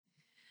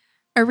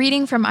A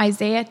reading from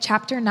Isaiah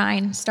chapter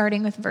 9,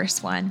 starting with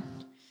verse 1.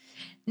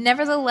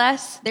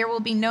 Nevertheless, there will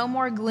be no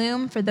more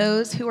gloom for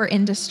those who are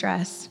in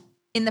distress.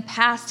 In the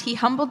past, he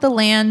humbled the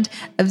land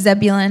of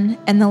Zebulun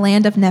and the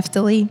land of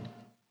Naphtali.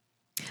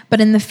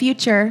 But in the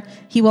future,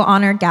 he will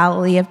honor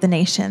Galilee of the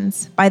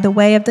nations by the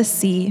way of the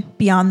sea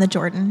beyond the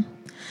Jordan.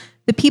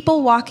 The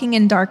people walking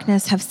in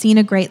darkness have seen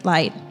a great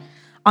light.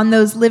 On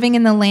those living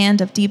in the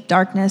land of deep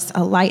darkness,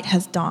 a light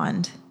has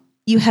dawned.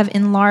 You have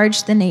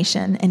enlarged the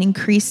nation and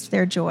increased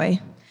their joy.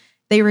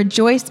 They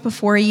rejoice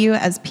before you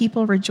as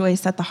people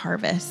rejoice at the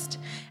harvest,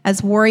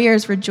 as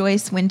warriors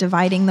rejoice when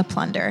dividing the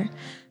plunder.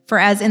 For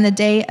as in the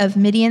day of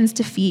Midian's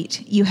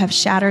defeat, you have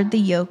shattered the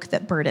yoke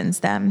that burdens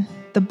them,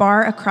 the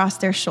bar across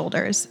their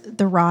shoulders,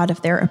 the rod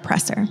of their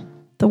oppressor.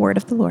 The word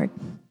of the Lord.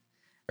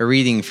 A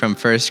reading from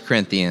 1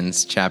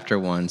 Corinthians chapter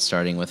 1,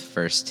 starting with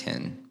verse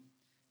 10.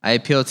 I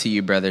appeal to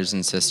you, brothers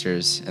and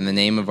sisters, in the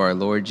name of our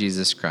Lord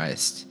Jesus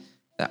Christ,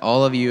 that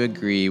all of you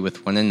agree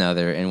with one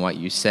another in what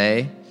you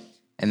say,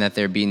 and that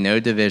there be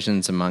no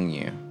divisions among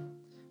you,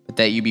 but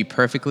that you be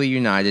perfectly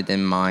united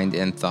in mind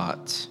and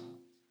thought.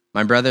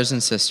 My brothers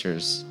and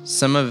sisters,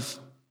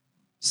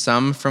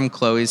 some from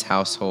Chloe's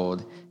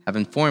household have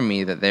informed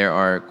me that there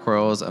are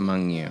quarrels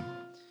among you.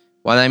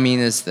 What I mean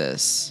is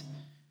this: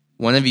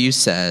 one of you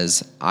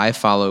says, I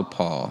follow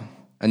Paul.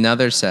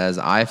 Another says,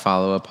 I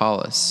follow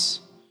Apollos.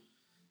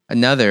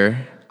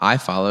 Another, I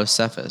follow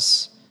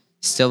Cephas.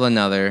 Still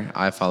another,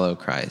 I follow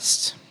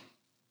Christ.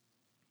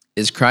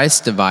 Is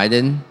Christ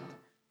divided?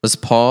 Was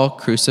Paul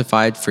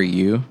crucified for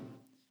you?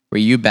 Were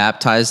you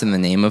baptized in the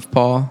name of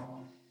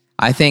Paul?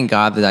 I thank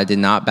God that I did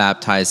not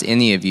baptize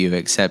any of you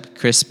except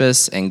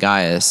Crispus and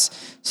Gaius,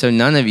 so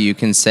none of you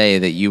can say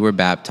that you were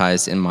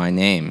baptized in my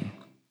name.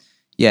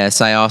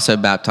 Yes, I also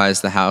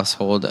baptized the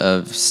household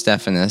of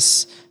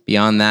Stephanas.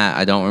 Beyond that,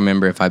 I don't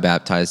remember if I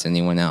baptized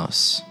anyone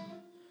else.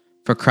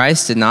 For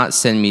Christ did not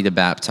send me to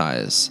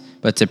baptize,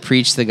 but to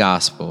preach the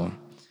gospel,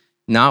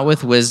 not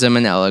with wisdom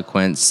and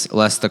eloquence,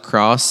 lest the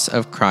cross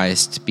of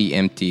Christ be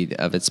emptied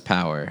of its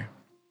power.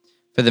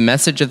 For the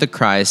message of the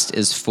Christ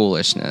is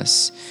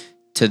foolishness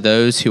to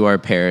those who are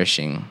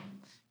perishing,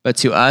 but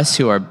to us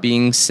who are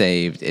being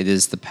saved, it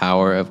is the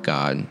power of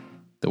God.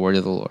 The word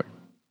of the Lord.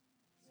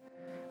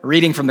 A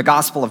reading from the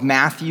Gospel of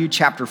Matthew,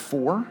 chapter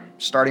 4,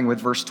 starting with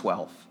verse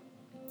 12.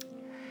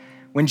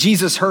 When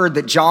Jesus heard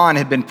that John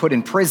had been put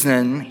in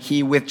prison,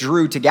 he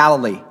withdrew to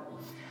Galilee.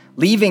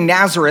 Leaving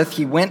Nazareth,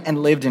 he went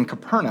and lived in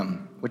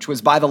Capernaum, which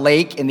was by the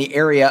lake in the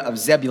area of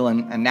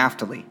Zebulun and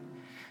Naphtali,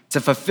 to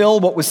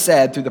fulfill what was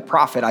said through the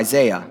prophet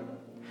Isaiah.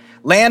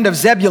 Land of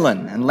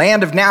Zebulun and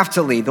land of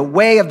Naphtali, the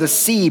way of the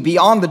sea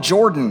beyond the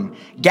Jordan,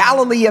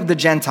 Galilee of the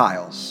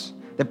Gentiles.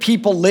 The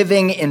people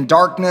living in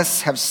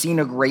darkness have seen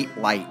a great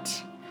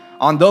light.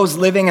 On those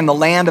living in the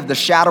land of the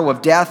shadow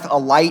of death, a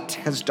light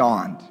has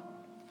dawned.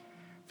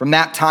 From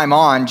that time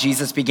on,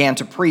 Jesus began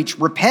to preach,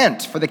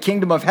 "Repent, for the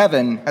kingdom of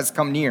heaven has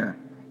come near."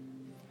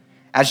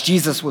 As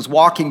Jesus was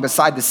walking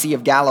beside the Sea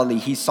of Galilee,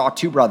 he saw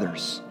two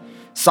brothers,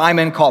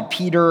 Simon called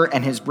Peter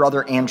and his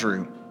brother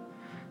Andrew.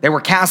 They were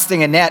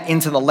casting a net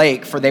into the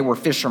lake, for they were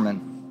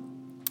fishermen.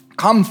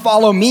 "Come,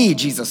 follow me,"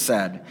 Jesus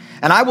said,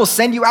 "and I will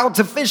send you out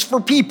to fish for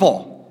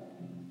people."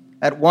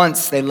 At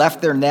once they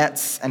left their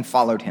nets and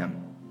followed him.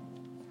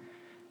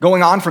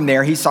 Going on from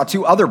there, he saw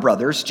two other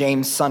brothers,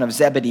 James, son of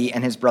Zebedee,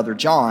 and his brother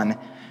John.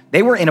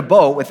 They were in a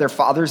boat with their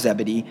father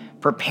Zebedee,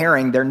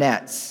 preparing their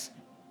nets.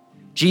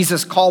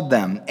 Jesus called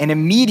them, and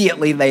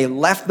immediately they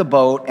left the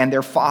boat and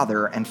their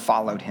father and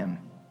followed him.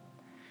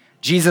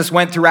 Jesus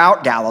went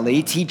throughout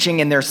Galilee, teaching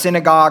in their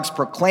synagogues,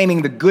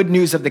 proclaiming the good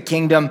news of the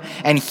kingdom,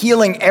 and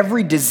healing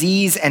every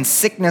disease and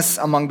sickness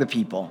among the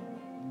people.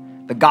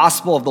 The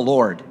gospel of the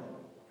Lord.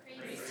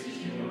 Praise to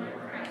you, Lord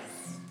Christ.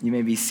 You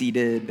may be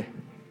seated.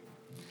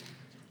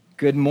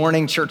 Good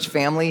morning, church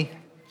family.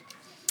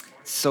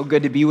 So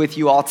good to be with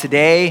you all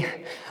today.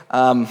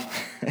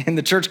 In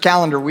the church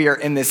calendar, we are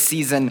in this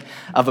season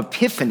of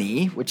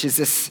Epiphany, which is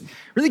this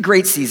really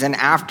great season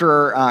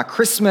after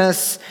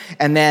Christmas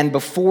and then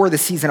before the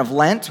season of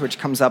Lent, which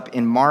comes up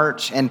in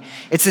March. And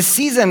it's a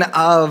season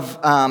of,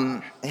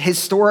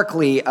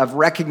 historically, of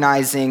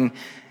recognizing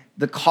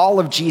the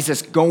call of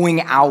Jesus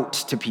going out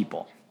to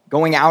people,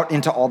 going out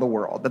into all the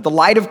world. That the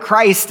light of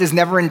Christ is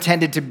never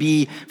intended to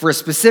be for a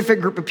specific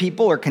group of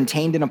people or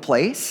contained in a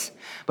place,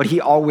 but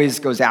he always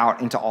goes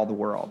out into all the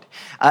world.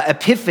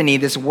 Epiphany,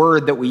 this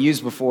word that we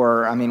used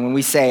before, when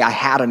we say I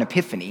had an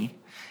epiphany,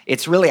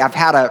 it's really I've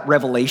had a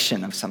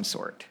revelation of some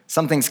sort.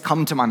 Something's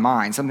come to my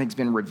mind. Something's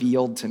been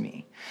revealed to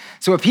me.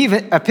 So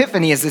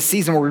Epiphany is this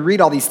season where we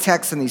read all these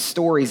texts and these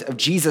stories of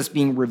Jesus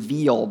being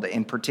revealed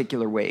in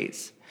particular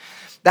ways.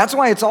 That's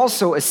why it's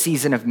also a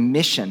season of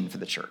mission for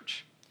the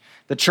church.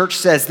 The church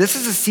says this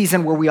is a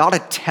season where we ought to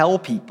tell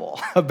people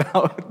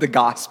about the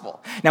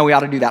gospel. Now, we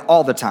ought to do that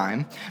all the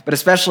time, but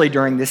especially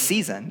during this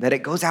season, that it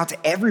goes out to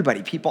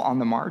everybody, people on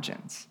the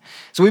margins.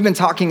 So we've been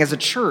talking as a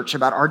church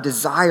about our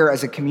desire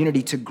as a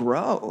community to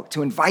grow,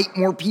 to invite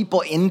more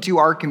people into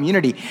our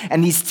community.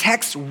 And these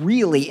texts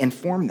really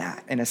inform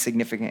that in a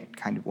significant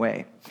kind of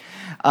way.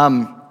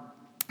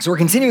 So we're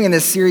continuing in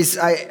this series.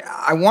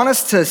 I want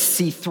us to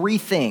see three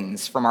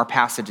things from our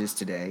passages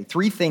today,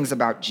 three things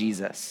about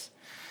Jesus.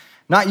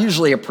 Not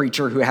usually a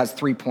preacher who has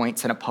 3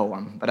 points in a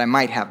poem, but I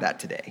might have that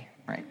today,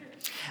 right?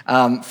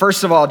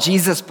 First of all,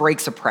 Jesus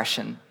breaks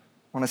oppression.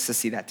 I want us to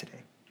see that today.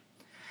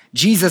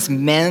 Jesus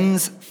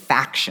mends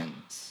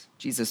factions.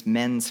 Jesus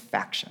mends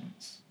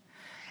factions.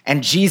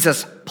 And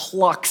Jesus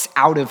plucks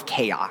out of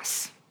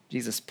chaos.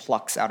 Jesus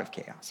plucks out of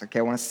chaos. Okay,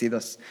 I want to see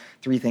those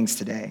three things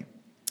today.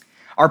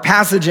 Our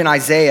passage in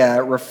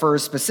Isaiah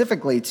refers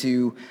specifically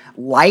to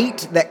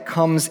light that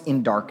comes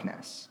in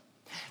darkness.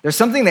 There's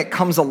something that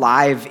comes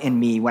alive in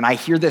me when I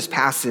hear this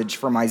passage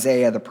from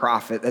Isaiah the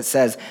prophet that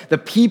says, the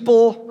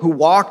people who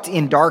walked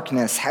in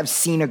darkness have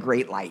seen a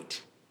great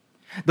light.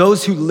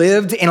 Those who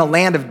lived in a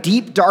land of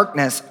deep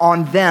darkness,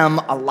 on them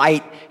a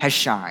light has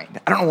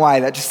shined. I don't know why,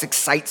 that just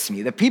excites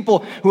me. The people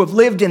who have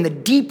lived in the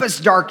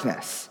deepest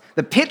darkness,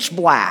 the pitch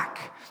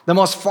black, the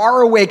most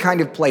far away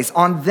kind of place,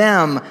 on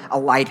them a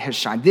light has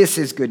shined. This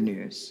is good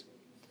news.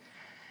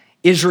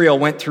 Israel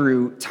went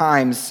through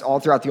times all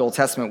throughout the Old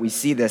Testament, we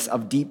see this,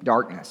 of deep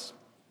darkness.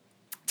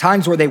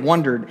 Times where they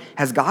wondered,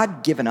 has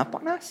God given up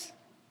on us?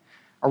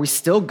 Are we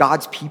still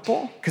God's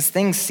people? Because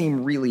things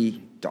seem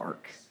really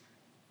dark.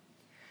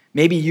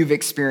 Maybe you've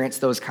experienced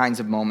those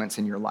kinds of moments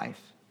in your life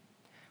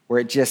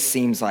where it just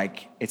seems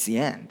like it's the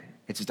end.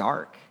 It's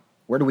dark.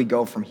 Where do we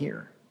go from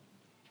here?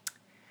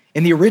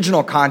 In the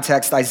original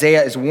context,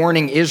 Isaiah is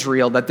warning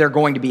Israel that they're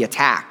going to be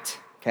attacked,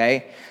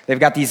 okay? They've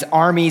got these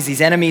armies, these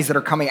enemies that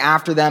are coming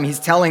after them. He's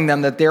telling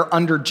them that they're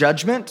under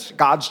judgment,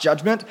 God's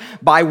judgment,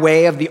 by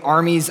way of the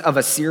armies of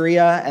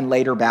Assyria and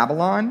later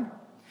Babylon.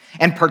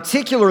 And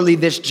particularly,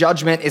 this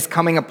judgment is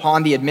coming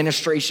upon the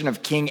administration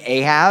of King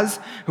Ahaz,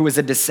 who is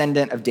a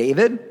descendant of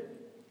David.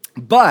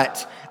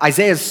 But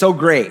Isaiah is so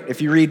great.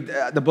 If you read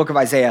the book of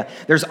Isaiah,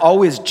 there's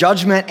always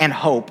judgment and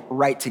hope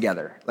right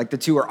together. Like the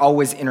two are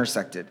always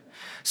intersected.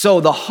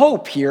 So the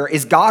hope here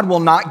is God will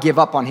not give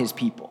up on his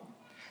people.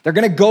 They're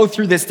going to go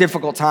through this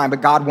difficult time,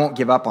 but God won't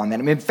give up on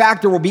them. In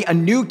fact, there will be a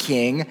new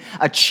king,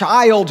 a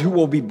child who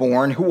will be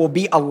born, who will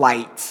be a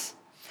light.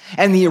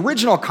 And in the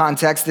original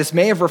context, this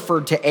may have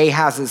referred to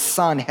Ahaz's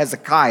son,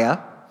 Hezekiah,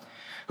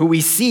 who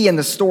we see in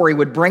the story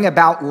would bring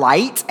about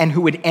light and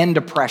who would end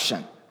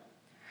oppression.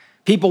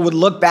 People would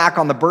look back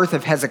on the birth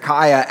of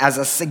Hezekiah as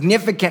a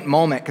significant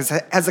moment because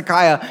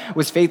Hezekiah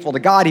was faithful to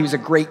God. He was a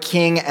great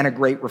king and a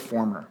great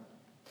reformer.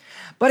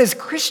 But as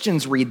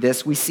Christians read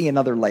this, we see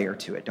another layer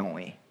to it, don't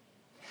we?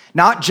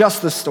 Not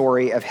just the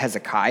story of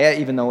Hezekiah,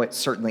 even though it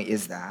certainly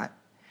is that,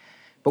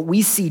 but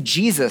we see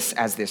Jesus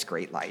as this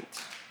great light.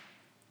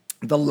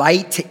 The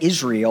light to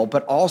Israel,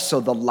 but also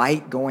the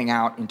light going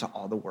out into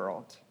all the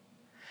world.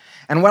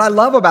 And what I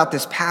love about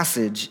this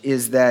passage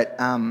is that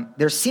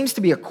there seems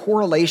to be a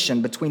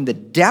correlation between the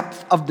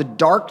depth of the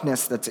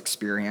darkness that's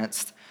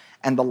experienced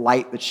and the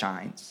light that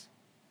shines.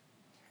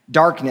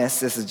 Darkness,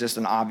 this is just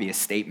an obvious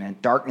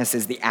statement, darkness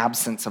is the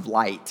absence of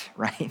light,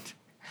 right?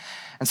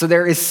 And so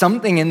there is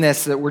something in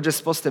this that we're just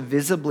supposed to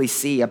visibly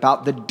see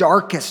about the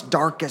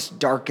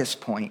darkest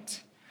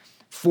point.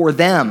 For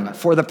them,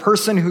 for the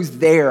person who's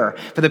there,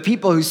 for the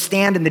people who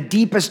stand in the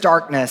deepest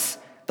darkness,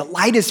 the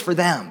light is for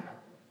them.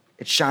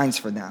 It shines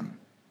for them.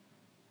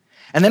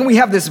 And then we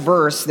have this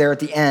verse there at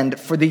the end,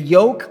 for the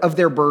yoke of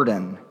their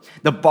burden,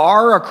 the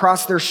bar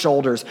across their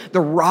shoulders,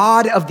 the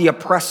rod of the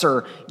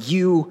oppressor,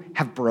 you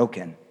have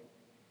broken.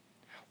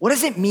 What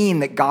does it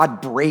mean that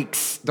God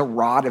breaks the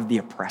rod of the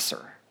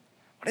oppressor?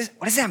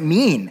 What does that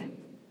mean?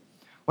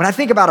 When I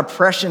think about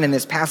oppression in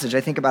this passage, I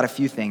think about a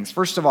few things.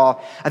 First of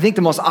all, I think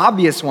the most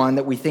obvious one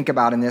that we think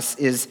about in this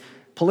is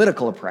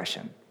political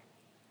oppression.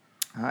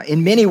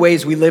 In many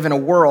ways, we live in a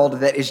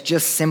world that is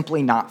just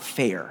simply not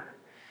fair.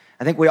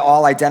 I think we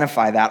all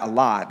identify that a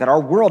lot, that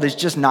our world is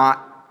just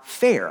not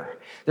fair.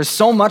 There's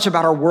so much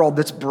about our world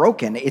that's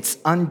broken. It's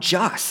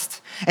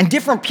unjust. And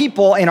different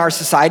people in our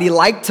society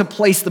like to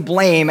place the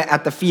blame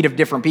at the feet of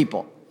different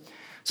people.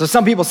 So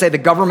some people say the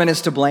government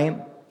is to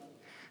blame.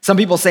 Some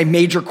people say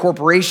major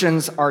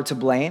corporations are to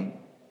blame.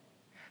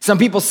 Some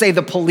people say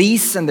the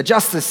police and the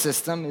justice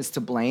system is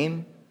to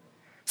blame.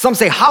 Some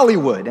say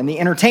Hollywood and the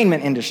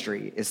entertainment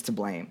industry is to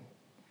blame.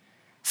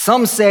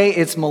 Some say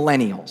it's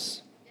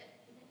millennials.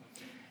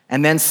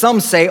 And then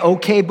some say,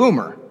 okay,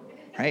 boomer,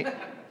 right?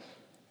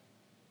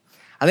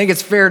 I think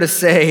it's fair to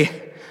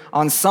say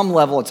on some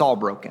level it's all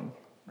broken,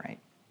 right?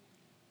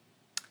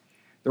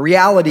 The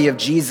reality of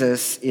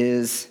Jesus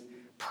is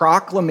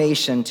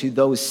proclamation to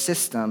those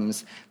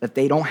systems that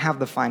they don't have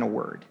the final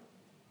word,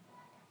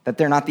 that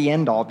they're not the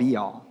end all be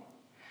all,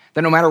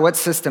 that no matter what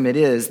system it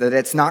is, that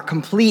it's not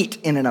complete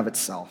in and of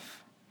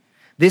itself.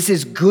 This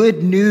is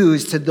good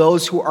news to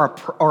those who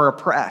are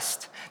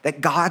oppressed,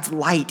 that God's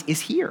light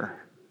is here.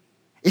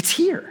 It's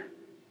here.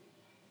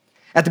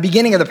 At the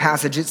beginning of the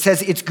passage, it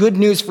says it's good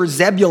news for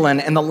Zebulun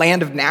and the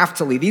land of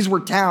Naphtali. These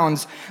were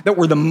towns that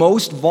were the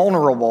most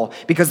vulnerable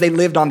because they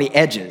lived on the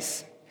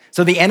edges.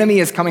 So the enemy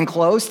is coming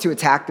close to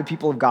attack the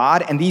people of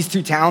God, and these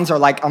two towns are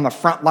like on the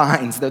front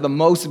lines. They're the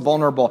most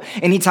vulnerable.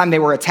 Anytime they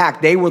were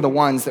attacked, they were the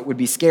ones that would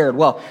be scared.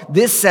 Well,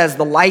 this says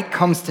the light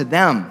comes to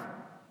them.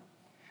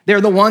 They're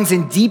the ones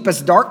in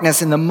deepest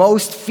darkness and the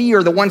most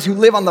fear, the ones who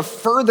live on the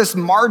furthest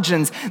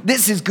margins.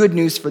 This is good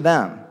news for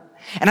them.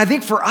 And I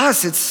think for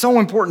us, it's so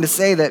important to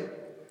say that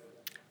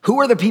who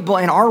are the people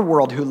in our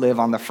world who live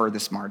on the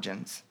furthest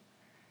margins?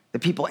 The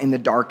people in the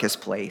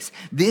darkest place.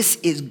 This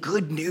is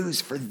good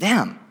news for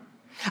them.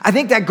 I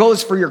think that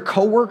goes for your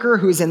coworker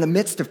who is in the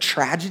midst of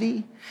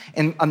tragedy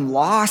and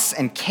loss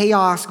and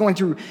chaos, going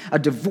through a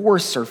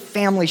divorce or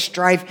family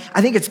strife.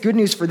 I think it's good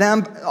news for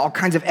them, all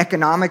kinds of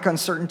economic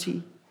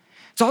uncertainty.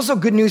 It's also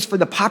good news for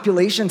the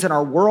populations in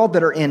our world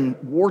that are in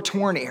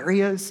war-torn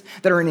areas,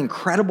 that are in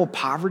incredible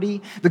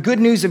poverty. The good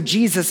news of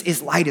Jesus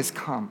is light has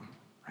come,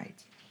 right?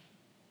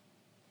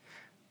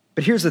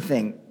 But here's the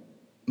thing.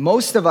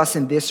 Most of us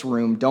in this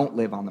room don't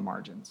live on the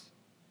margins.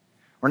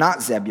 We're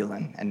not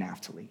Zebulun and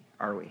Naphtali,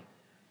 are we?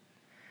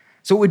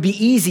 So it would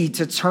be easy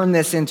to turn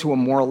this into a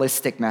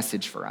moralistic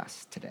message for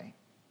us today.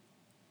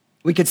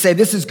 We could say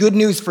this is good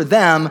news for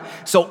them,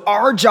 so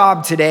our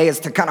job today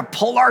is to kind of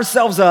pull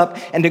ourselves up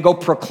and to go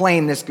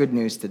proclaim this good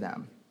news to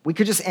them. We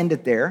could just end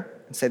it there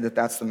and say that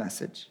that's the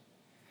message.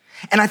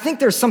 And I think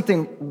there's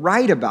something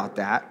right about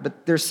that,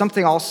 but there's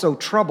something also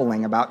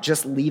troubling about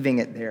just leaving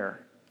it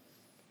there.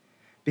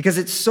 Because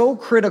it's so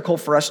critical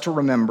for us to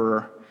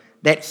remember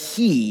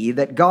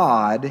that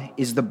God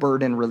is the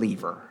burden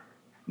reliever,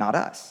 not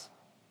us.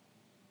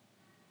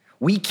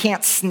 We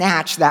can't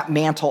snatch that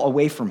mantle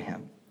away from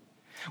him.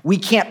 We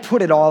can't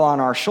put it all on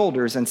our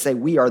shoulders and say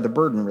we are the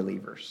burden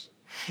relievers.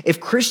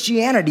 If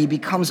Christianity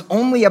becomes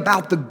only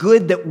about the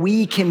good that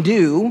we can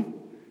do,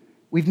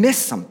 we've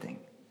missed something.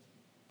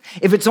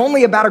 If it's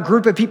only about a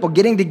group of people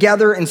getting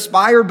together,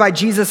 inspired by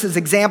Jesus'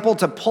 example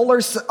to pull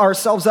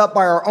ourselves up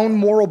by our own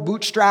moral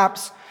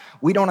bootstraps,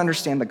 we don't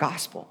understand the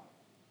gospel.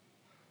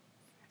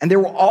 And there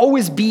will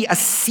always be a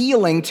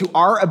ceiling to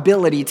our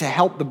ability to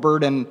help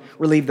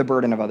relieve the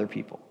burden of other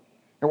people.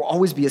 There will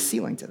always be a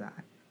ceiling to that.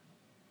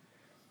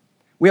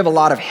 We have a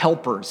lot of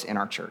helpers in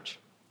our church.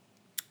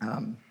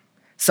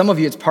 Some of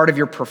you, it's part of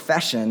your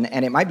profession,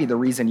 and it might be the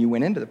reason you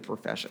went into the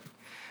profession.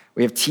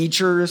 We have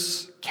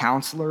teachers,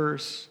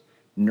 counselors,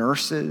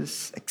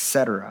 nurses,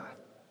 etc.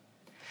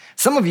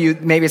 Some of you,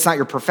 maybe it's not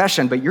your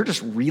profession, but you're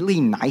just really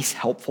nice,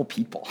 helpful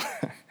people.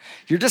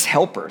 You're just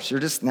helpers.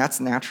 That's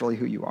naturally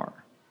who you are.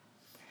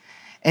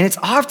 And it's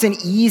often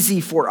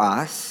easy for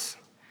us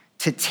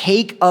to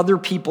take other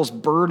people's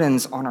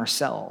burdens on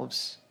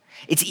ourselves.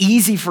 It's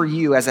easy for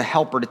you as a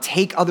helper to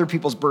take other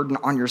people's burden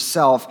on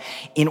yourself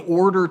in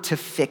order to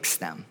fix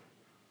them,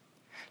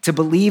 to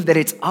believe that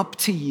it's up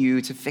to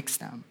you to fix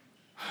them,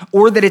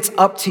 or that it's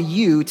up to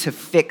you to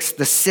fix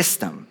the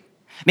system.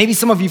 Maybe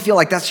some of you feel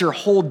like that's your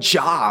whole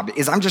job,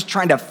 is I'm just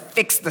trying to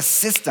fix the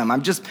system.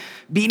 I'm just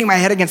beating my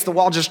head against the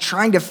wall, just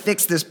trying to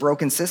fix this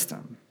broken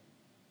system.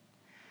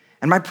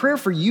 And my prayer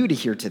for you to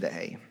hear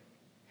today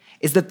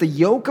is that the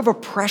yoke of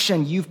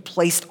oppression you've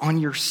placed on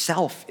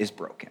yourself is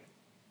broken.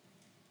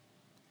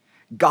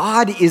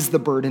 God is the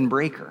burden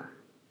breaker.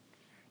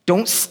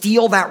 Don't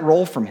steal that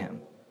role from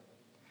him.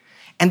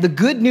 And the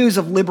good news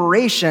of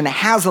liberation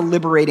has a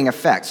liberating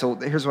effect. So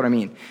here's what I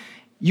mean.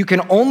 You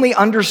can only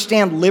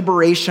understand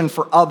liberation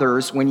for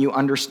others when you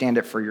understand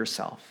it for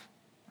yourself,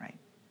 right?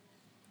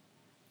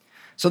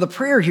 So the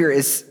prayer here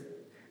is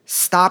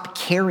stop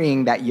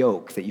carrying that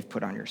yoke that you've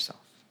put on yourself.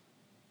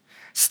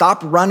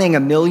 Stop running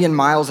 1,000,000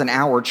 miles an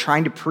hour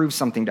trying to prove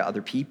something to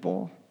other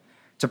people,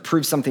 to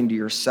prove something to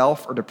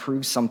yourself, or to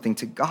prove something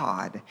to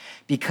God,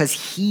 because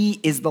he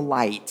is the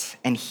light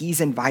and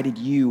he's invited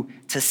you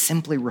to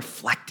simply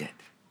reflect it.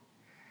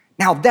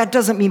 Now, that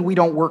doesn't mean we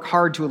don't work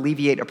hard to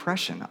alleviate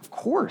oppression. Of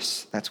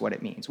course, that's what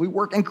it means. We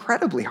work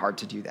incredibly hard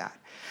to do that.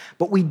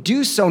 But we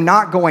do so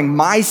not going,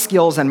 my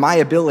skills and my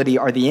ability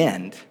are the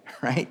end,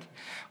 right?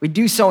 We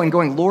do so in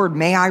going, Lord,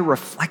 may I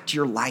reflect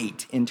your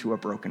light into a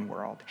broken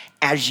world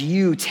as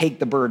you take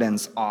the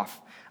burdens off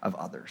of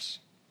others.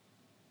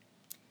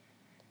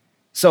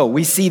 So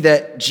we see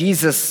that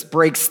Jesus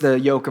breaks the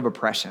yoke of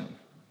oppression.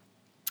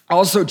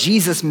 Also,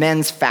 Jesus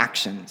mends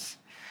factions.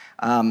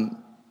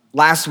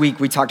 Last week,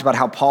 we talked about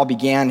how Paul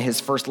began his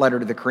first letter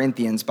to the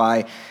Corinthians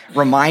by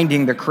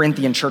reminding the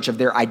Corinthian church of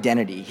their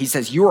identity. He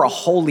says, you're a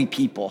holy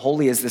people.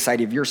 Holy is this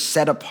idea of you're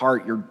set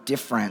apart, you're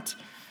different.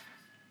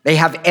 They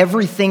have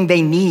everything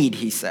they need,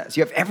 he says.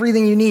 You have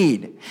everything you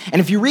need. And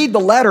if you read the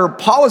letter,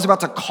 Paul is about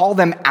to call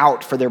them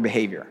out for their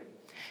behavior.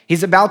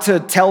 He's about to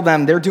tell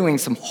them they're doing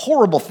some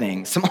horrible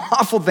things, some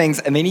awful things,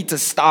 and they need to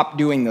stop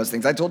doing those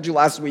things. I told you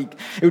last week,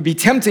 it would be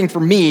tempting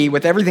for me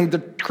with everything the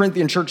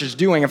Corinthian church is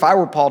doing if I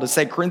were Paul to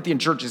say Corinthian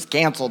church is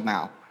canceled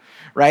now,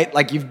 right?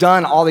 Like you've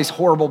done all these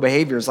horrible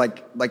behaviors,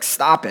 like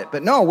stop it.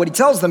 But no, what he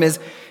tells them is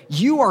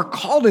you are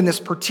called in this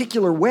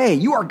particular way.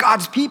 You are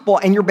God's people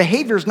and your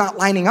behavior is not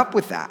lining up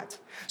with that.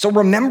 So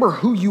remember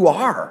who you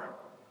are.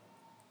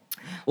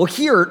 Well,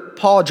 here,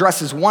 Paul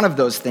addresses one of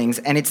those things,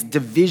 and it's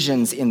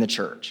divisions in the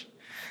church.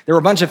 There were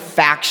a bunch of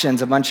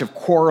factions, a bunch of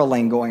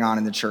quarreling going on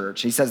in the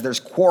church. He says there's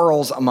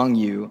quarrels among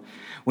you.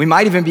 We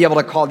might even be able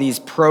to call these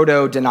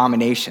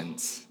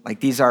proto-denominations. Like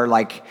these are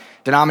like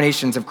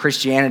denominations of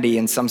Christianity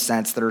in some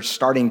sense that are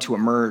starting to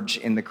emerge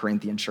in the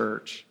Corinthian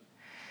church.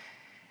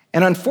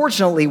 And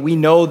unfortunately, we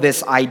know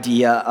this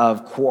idea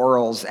of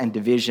quarrels and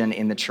division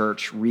in the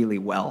church really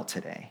well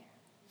today.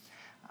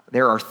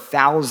 There are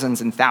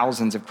thousands and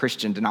thousands of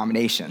Christian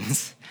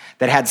denominations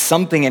that had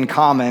something in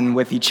common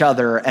with each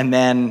other, and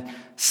then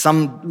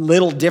some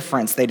little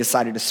difference they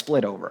decided to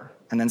split over.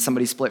 And then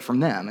somebody split from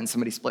them, and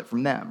somebody split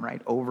from them,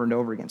 right? Over and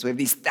over again. So we have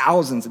these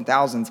thousands and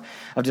thousands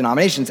of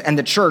denominations, and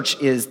the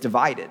church is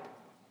divided.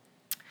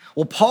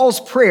 Well, Paul's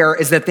prayer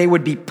is that they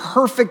would be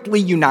perfectly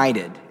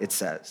united, it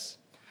says.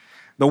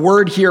 The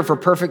word here for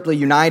perfectly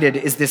united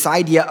is this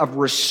idea of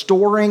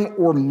restoring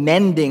or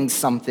mending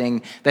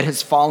something that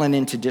has fallen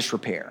into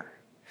disrepair.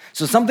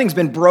 So something's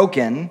been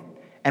broken,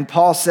 and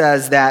Paul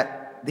says that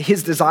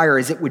his desire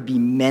is it would be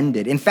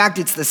mended. In fact,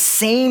 it's the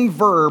same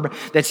verb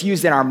that's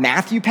used in our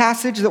Matthew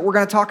passage that we're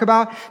going to talk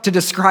about to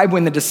describe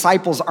when the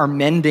disciples are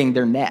mending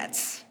their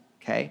nets.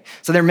 Okay?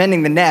 So they're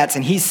mending the nets,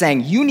 and he's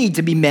saying, you need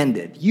to be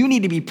mended. You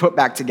need to be put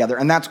back together,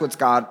 and that's what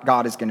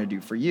God is going to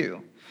do for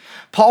you.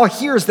 Paul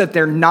hears that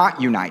they're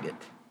not united.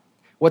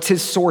 What's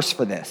his source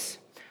for this?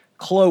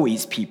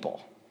 Chloe's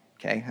people.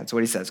 Okay, that's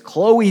what he says.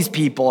 Chloe's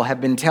people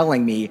have been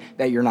telling me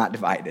that you're not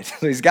divided.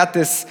 So he's got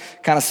this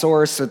kind of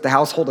source with the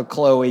household of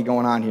Chloe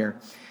going on here.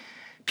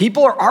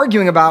 People are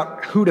arguing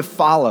about who to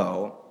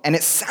follow, and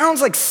it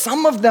sounds like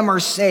some of them are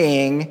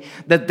saying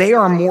that they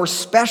are more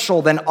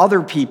special than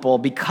other people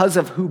because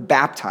of who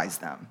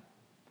baptized them.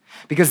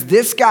 Because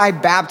this guy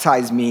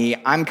baptized me,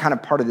 I'm kind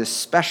of part of this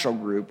special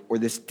group or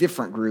this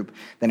different group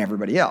than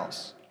everybody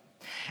else.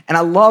 And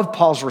I love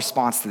Paul's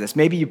response to this.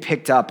 Maybe you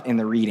picked up in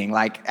the reading,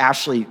 like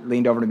Ashley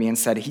leaned over to me and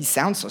said, he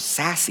sounds so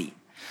sassy.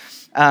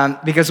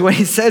 Because what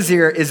he says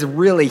here is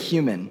really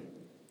human.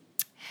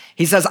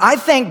 He says, I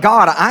thank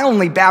God I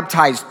only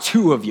baptized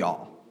 2 of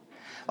y'all.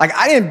 Like,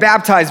 I didn't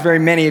baptize very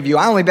many of you.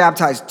 I only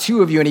baptized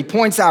 2 of you. And he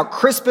points out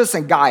Crispus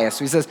and Gaius.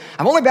 So he says,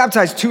 I've only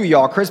baptized 2 of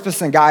y'all,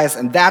 Crispus and Gaius,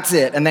 and that's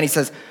it. And then he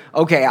says,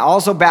 okay, I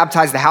also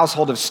baptized the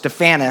household of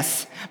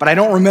Stephanas, but I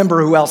don't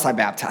remember who else I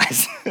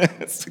baptized.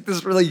 It's like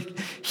this really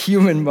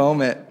human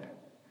moment.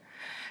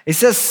 He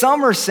says,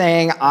 some are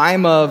saying,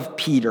 I'm of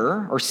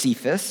Peter or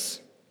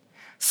Cephas.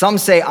 Some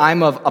say,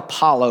 I'm of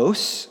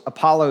Apollos.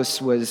 Apollos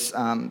was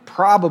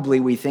probably,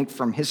 we think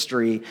from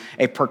history,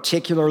 a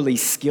particularly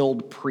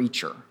skilled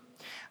preacher.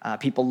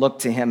 People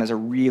looked to him as a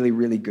really,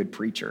 really good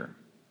preacher.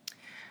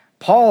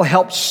 Paul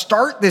helped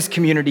start this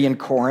community in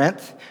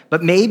Corinth,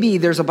 but maybe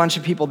there's a bunch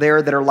of people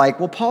there that are like,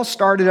 well, Paul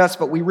started us,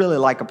 but we really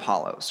like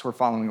Apollos. We're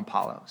following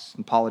Apollos,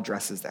 and Paul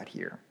addresses that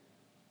here.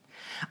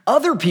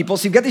 Other people,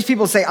 so you've got these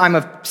people that say, I'm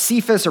of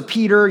Cephas or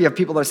Peter. You have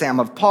people that say, I'm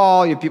of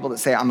Paul. You have people that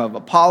say, I'm of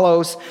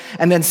Apollos.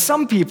 And then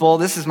some people,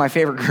 this is my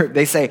favorite group,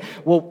 they say,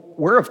 well,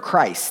 we're of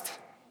Christ,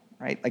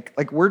 right?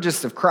 Like we're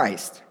just of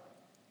Christ,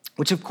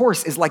 which of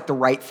course is like the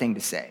right thing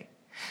to say.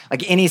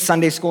 Like any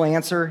Sunday school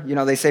answer,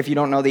 they say if you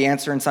don't know the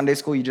answer in Sunday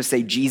school, you just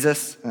say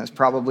Jesus, and that's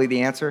probably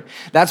the answer.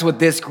 That's what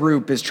this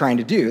group is trying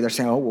to do. They're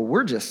saying, oh, well,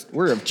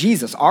 we're of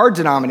Jesus. Our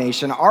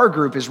denomination, our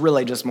group is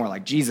really just more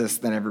like Jesus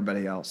than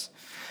everybody else.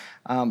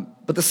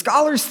 But the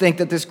scholars think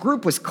that this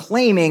group was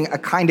claiming a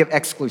kind of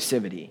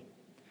exclusivity.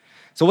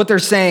 So what they're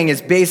saying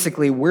is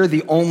basically we're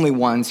the only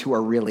ones who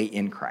are really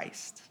in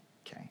Christ.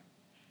 Okay.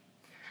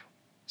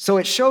 So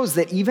it shows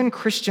that even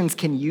Christians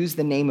can use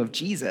the name of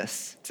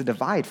Jesus to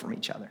divide from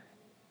each other.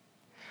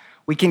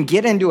 We can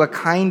get into a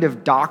kind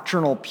of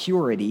doctrinal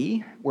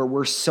purity where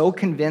we're so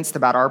convinced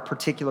about our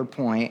particular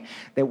point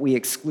that we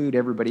exclude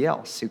everybody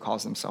else who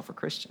calls themselves a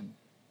Christian.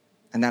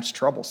 And that's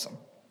troublesome.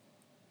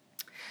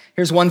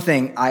 Here's one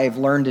thing I've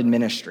learned in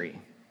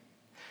ministry,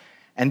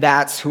 and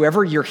that's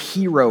whoever your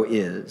hero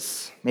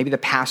is, maybe the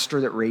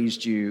pastor that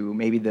raised you,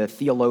 maybe the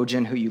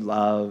theologian who you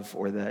love,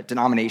 or the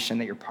denomination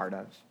that you're part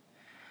of,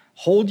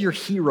 hold your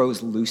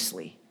heroes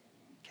loosely,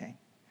 okay?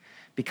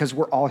 Because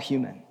we're all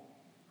human.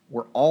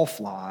 We're all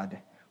flawed.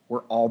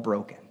 We're all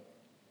broken.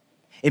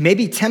 It may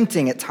be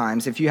tempting at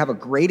times if you have a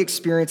great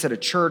experience at a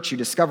church, you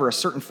discover a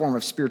certain form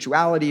of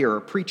spirituality or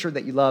a preacher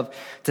that you love,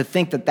 to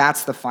think that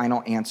that's the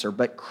final answer.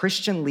 But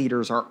Christian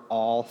leaders are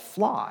all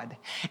flawed.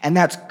 And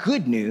that's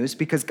good news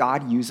because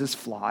God uses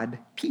flawed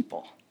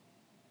people.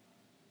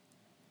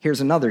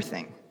 Here's another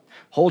thing.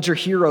 Hold your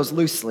heroes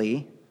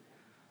loosely.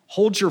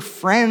 Hold your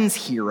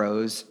friends'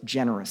 heroes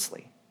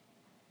generously.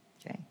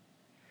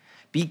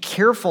 Be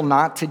careful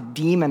not to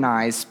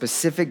demonize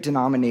specific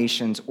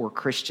denominations or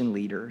Christian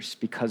leaders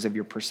because of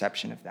your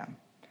perception of them.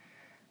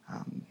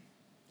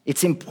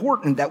 It's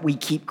important that we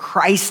keep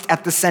Christ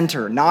at the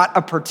center, not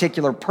a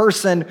particular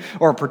person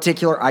or a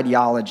particular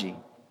ideology.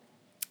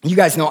 You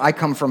guys know I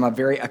come from a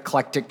very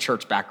eclectic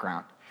church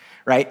background,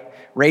 right?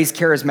 Raised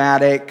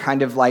charismatic,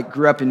 kind of like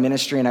grew up in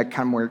ministry in a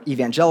kind of more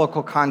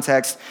evangelical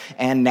context,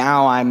 and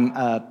now I'm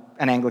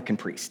an Anglican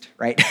priest,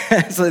 right?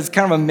 So it's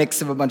kind of a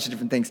mix of a bunch of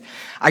different things.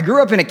 I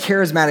grew up in a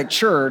charismatic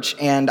church,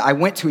 and I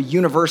went to a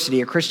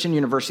university, a Christian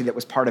university that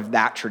was part of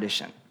that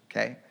tradition,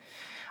 okay?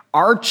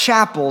 Our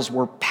chapels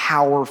were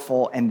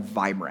powerful and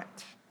vibrant,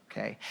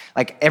 okay?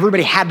 Like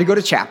everybody had to go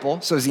to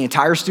chapel, so as the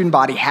entire student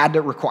body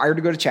required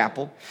to go to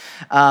chapel.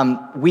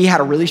 We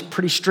had a really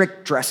pretty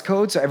strict dress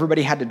code, so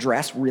everybody had to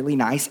dress really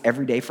nice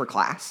every day for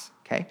class.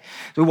 Okay.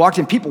 So we walked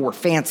in, people were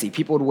fancy.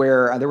 People would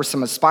wear, there were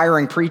some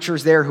aspiring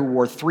preachers there who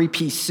wore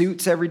 3-piece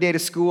suits every day to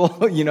school.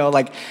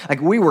 Like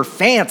we were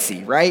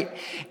fancy, right?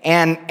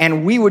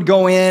 And we would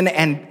go in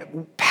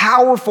and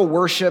powerful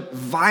worship,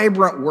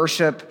 vibrant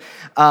worship.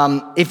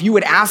 If you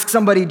would ask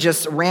somebody,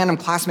 just a random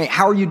classmate,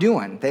 how are you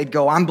doing? They'd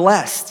go, I'm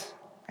blessed,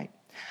 right?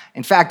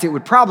 In fact, it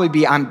would probably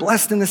be, I'm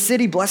blessed in the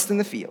city, blessed in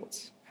the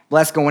fields.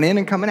 Blessed going in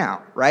and coming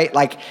out, right?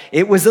 Like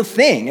it was a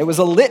thing. It was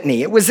a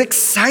litany. It was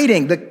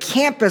exciting. The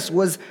campus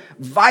was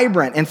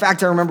vibrant. In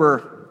fact, I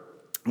remember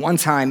one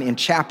time in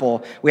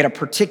chapel, we had a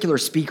particular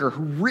speaker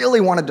who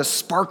really wanted to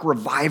spark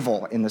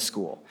revival in the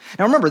school.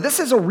 Now remember, this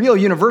is a real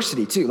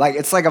university too. Like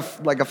it's like a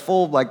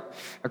full, like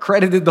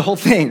accredited the whole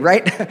thing,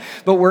 right?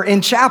 But we're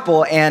in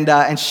chapel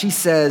and she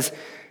says,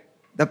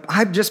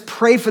 I just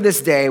pray for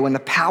this day when the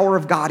power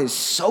of God is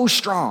so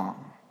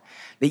strong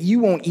that you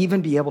won't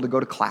even be able to go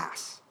to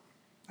class.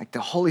 Like the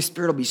Holy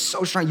Spirit will be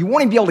so strong, you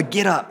won't even be able to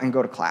get up and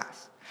go to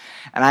class.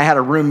 And I had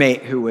a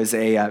roommate who was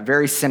a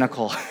very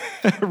cynical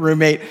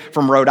roommate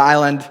from Rhode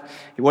Island.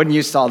 He wasn't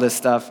used to all this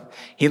stuff.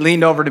 He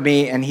leaned over to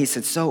me and he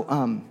said,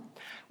 so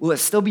will it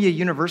still be a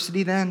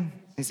university then?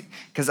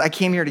 Because I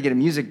came here to get a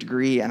music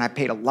degree and I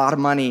paid a lot of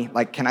money.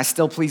 Like, can I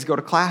still please go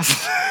to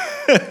class?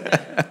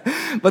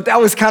 But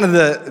that was kind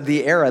of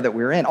the era that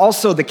we were in.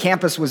 Also, the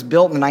campus was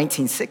built in the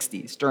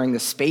 1960s during the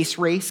space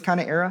race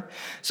kind of era.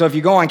 So if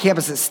you go on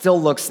campus, it still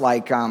looks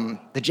like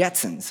the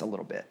Jetsons a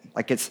little bit.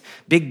 Like it's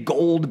big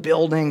gold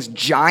buildings,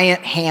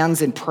 giant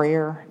hands in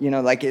prayer.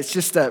 Like it's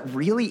just a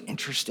really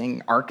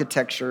interesting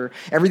architecture.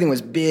 Everything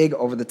was big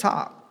over the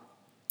top.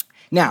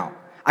 Now,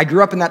 I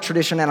grew up in that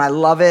tradition and I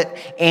love it,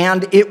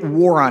 and it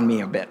wore on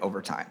me a bit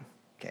over time.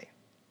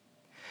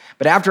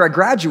 But after I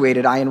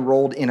graduated, I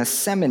enrolled in a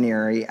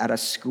seminary at a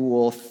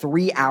school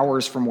 3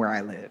 hours from where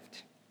I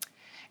lived.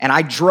 And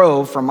I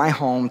drove from my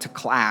home to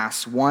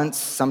class once,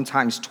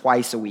 sometimes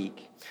twice a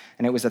week.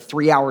 And it was a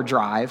 3-hour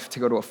drive to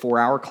go to a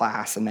 4-hour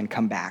class and then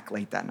come back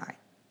late that night.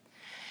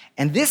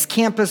 And this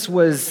campus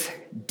was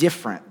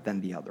different than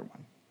the other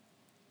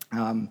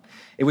one.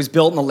 It was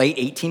built in the late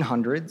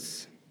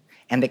 1800s,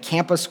 and the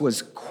campus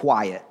was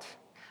quiet,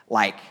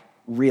 like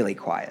really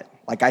quiet.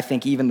 Like I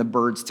think even the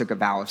birds took a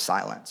vow of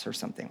silence or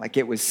something. Like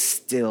it was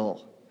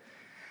still.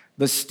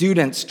 The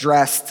students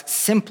dressed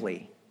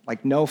simply,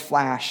 like no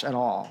flash at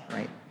all,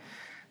 right?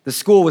 The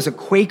school was a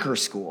Quaker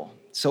school,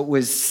 so it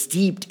was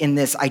steeped in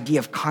this idea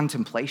of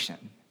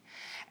contemplation.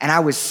 And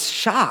I was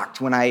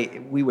shocked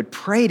when we would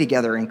pray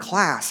together in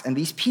class, and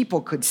these people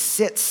could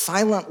sit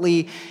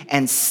silently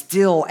and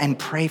still and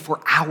pray for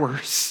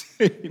hours,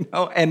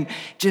 and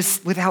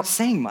just without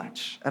saying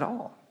much at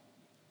all.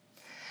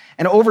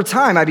 And over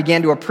time, I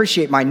began to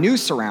appreciate my new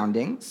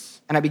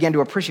surroundings, and I began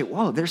to appreciate,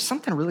 whoa, there's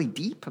something really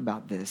deep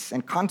about this,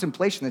 and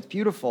contemplation that's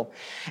beautiful.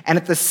 And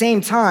at the same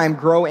time,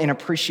 grow in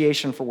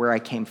appreciation for where I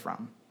came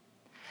from.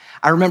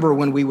 I remember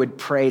when we would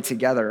pray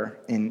together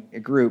in a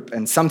group,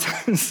 and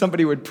sometimes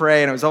somebody would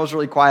pray, and it was always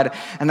really quiet,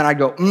 and then I'd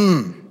go,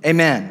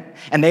 amen.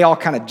 And they all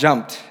kind of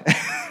jumped.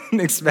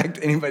 Didn't expect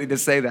anybody to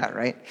say that,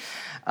 right?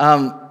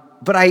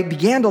 But I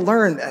began to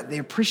learn the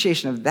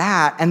appreciation of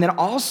that, and then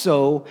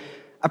also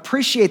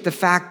appreciate the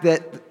fact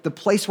that the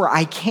place where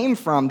I came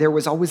from, there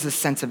was always a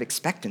sense of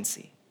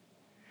expectancy.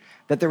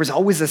 That there was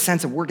always a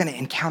sense of we're going to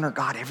encounter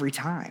God every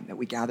time that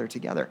we gather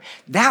together.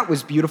 That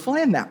was beautiful,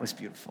 and that was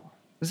beautiful.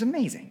 It was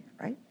amazing,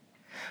 right?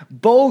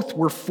 Both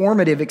were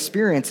formative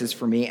experiences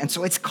for me, and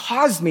so it's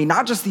caused me,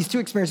 not just these two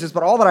experiences,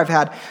 but all that I've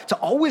had, to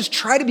always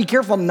try to be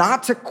careful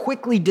not to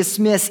quickly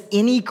dismiss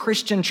any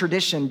Christian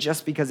tradition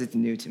just because it's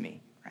new to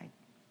me.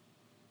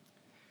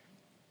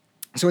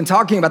 So in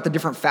talking about the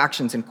different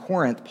factions in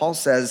Corinth, Paul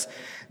says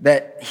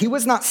that he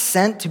was not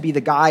sent to be the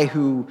guy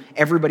who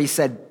everybody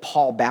said,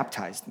 Paul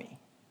baptized me,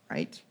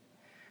 right?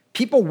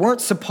 People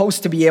weren't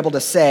supposed to be able to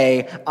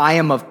say, I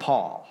am of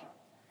Paul.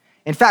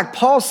 In fact,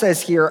 Paul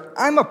says here,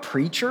 I'm a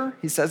preacher,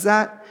 he says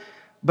that,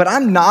 but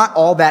I'm not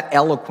all that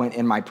eloquent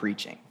in my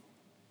preaching.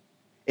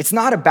 It's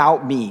not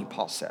about me,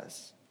 Paul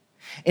says.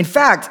 In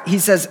fact, he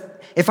says,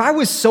 if I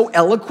was so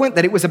eloquent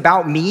that it was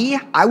about me,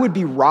 I would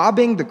be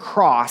robbing the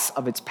cross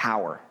of its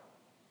power.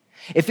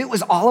 If it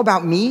was all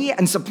about me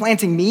and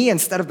supplanting me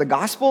instead of the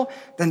gospel,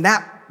 then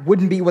that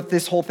wouldn't be what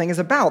this whole thing is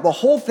about. The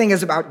whole thing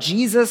is about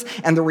Jesus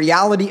and the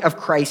reality of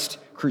Christ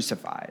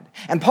crucified.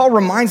 And Paul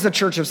reminds the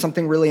church of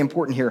something really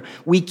important here.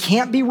 We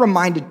can't be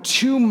reminded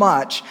too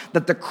much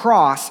that the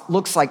cross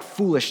looks like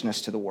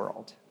foolishness to the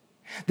world.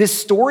 This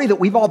story that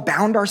we've all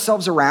bound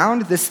ourselves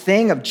around, this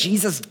thing of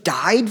Jesus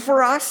died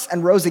for us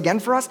and rose again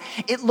for us,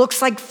 it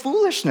looks like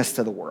foolishness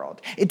to the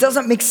world. It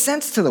doesn't make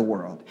sense to the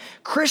world.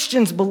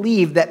 Christians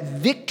believe that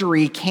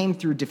victory came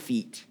through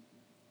defeat.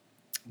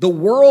 The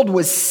world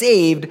was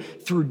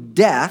saved through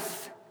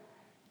death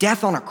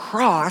on a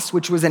cross,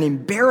 which was an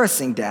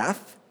embarrassing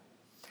death.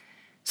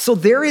 So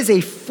there is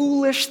a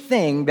foolish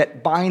thing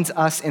that binds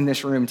us in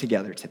this room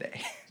together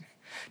today.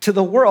 To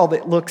the world,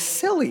 it looks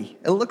silly.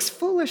 It looks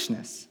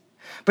foolishness.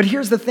 But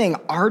here's the thing,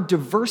 our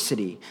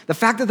diversity, the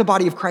fact that the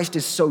body of Christ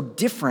is so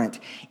different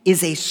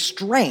is a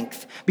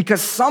strength,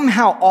 because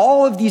somehow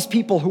all of these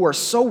people who are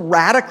so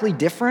radically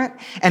different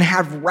and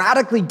have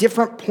radically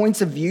different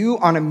points of view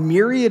on a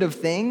myriad of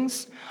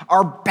things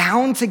are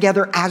bound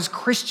together as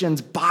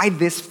Christians by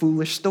this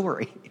foolish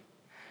story,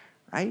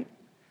 right?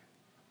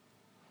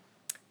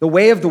 The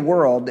way of the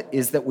world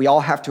is that we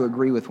all have to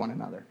agree with one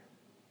another.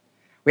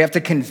 We have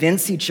to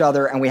convince each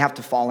other, and we have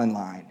to fall in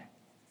line.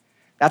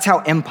 That's how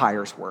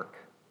empires work.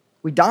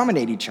 We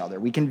dominate each other.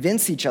 We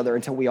convince each other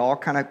until we all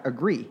kind of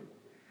agree.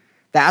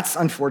 That's,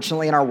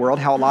 unfortunately, in our world,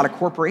 how a lot of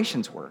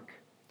corporations work.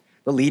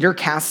 The leader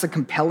casts a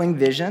compelling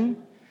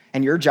vision,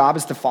 and your job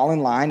is to fall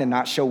in line and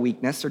not show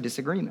weakness or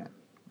disagreement,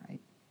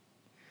 right?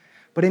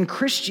 But in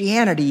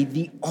Christianity,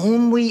 the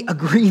only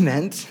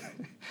agreement,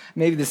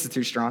 maybe this is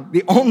too strong,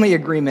 the only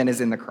agreement is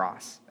in the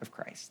cross of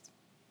Christ.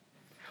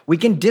 We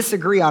can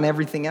disagree on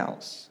everything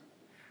else.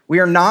 We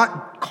are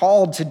not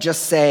called to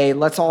just say,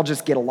 let's all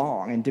just get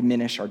along and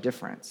diminish our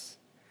difference.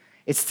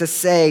 It's to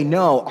say,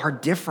 no, our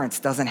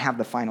difference doesn't have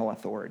the final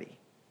authority.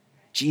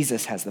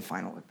 Jesus has the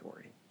final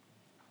authority.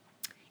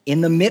 In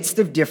the midst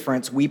of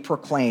difference, we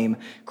proclaim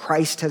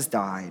Christ has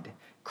died,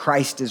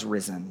 Christ is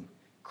risen,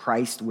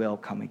 Christ will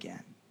come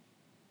again.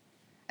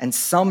 And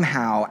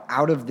somehow,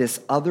 out of this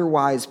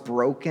otherwise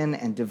broken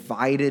and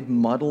divided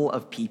muddle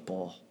of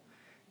people,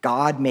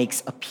 God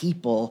makes a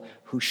people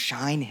who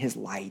shine his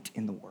light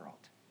in the world.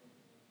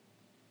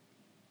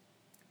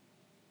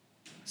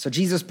 So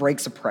Jesus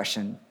breaks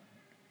oppression,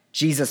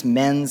 Jesus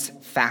mends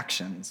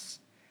factions,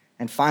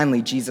 and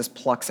finally, Jesus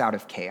plucks out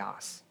of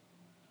chaos.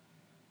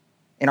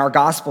 In our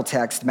gospel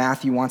text,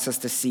 Matthew wants us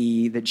to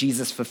see that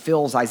Jesus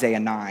fulfills Isaiah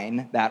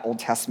 9, that Old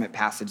Testament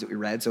passage that we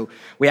read. So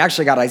we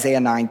actually got Isaiah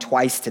 9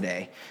 twice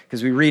today,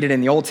 because we read it in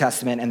the Old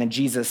Testament, and then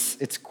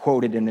it's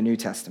quoted in the New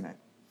Testament.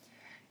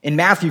 In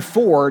Matthew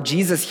 4,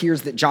 Jesus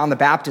hears that John the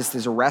Baptist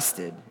is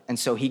arrested, and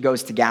so he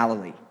goes to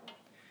Galilee.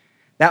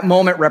 That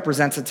moment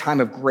represents a time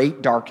of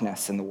great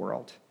darkness in the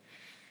world.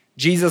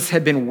 Jesus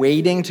had been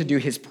waiting to do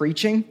his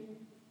preaching,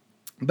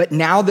 but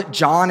now that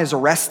John is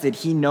arrested,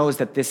 he knows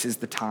that this is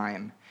the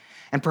time.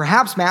 And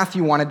perhaps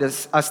Matthew wanted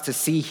us to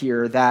see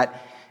here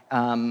that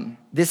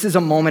this is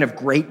a moment of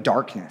great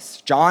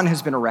darkness. John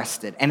has been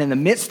arrested, and in the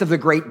midst of the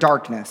great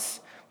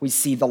darkness, we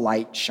see the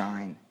light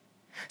shine.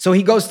 So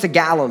he goes to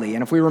Galilee,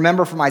 and if we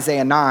remember from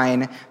Isaiah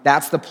 9,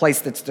 that's the place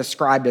that's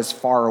described as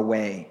far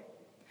away.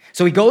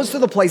 So he goes to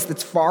the place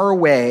that's far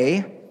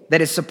away that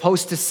is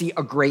supposed to see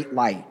a great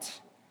light.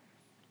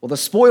 Well, the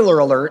spoiler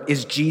alert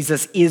is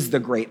Jesus is the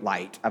great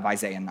light of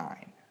Isaiah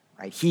 9,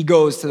 right? He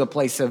goes to the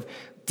place of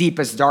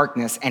deepest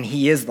darkness, and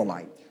he is the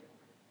light.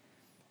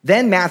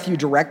 Then Matthew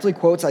directly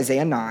quotes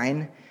Isaiah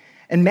 9,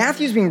 and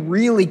Matthew's being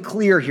really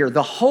clear here.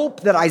 The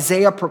hope that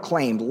Isaiah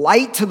proclaimed,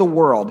 light to the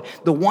world,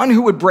 the one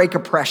who would break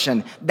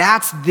oppression,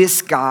 that's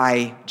this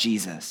guy,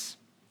 Jesus.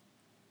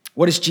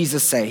 What does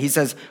Jesus say? He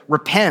says,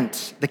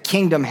 repent, the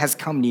kingdom has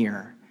come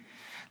near.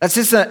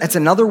 It's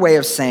another way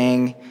of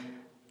saying,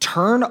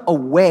 turn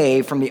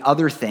away from the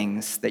other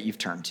things that you've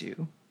turned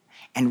to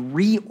and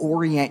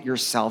reorient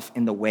yourself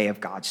in the way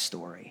of God's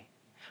story.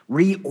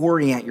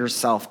 Reorient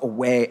yourself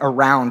away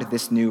around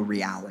this new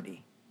reality.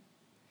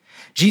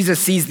 Jesus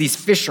sees these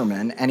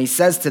fishermen and he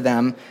says to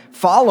them,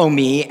 follow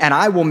me and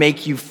I will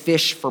make you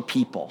fish for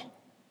people.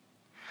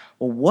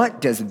 Well, what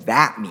does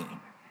that mean?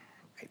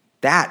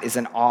 That is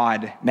an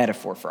odd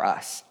metaphor for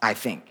us, I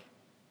think.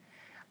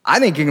 I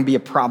think it can be a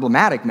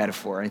problematic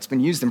metaphor, and it's been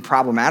used in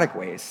problematic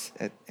ways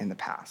in the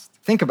past.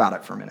 Think about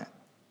it for a minute.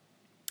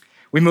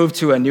 We moved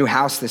to a new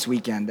house this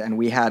weekend, and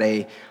we had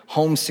a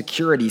home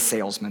security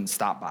salesman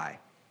stop by.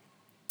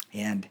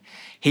 And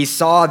he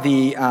saw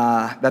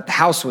that the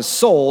house was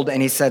sold,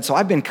 and he said, so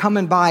I've been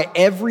coming by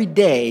every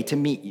day to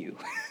meet you.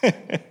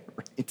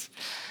 Right?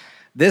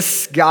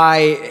 This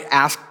guy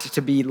asked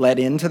to be let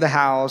into the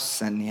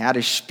house, and he had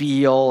his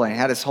spiel, and he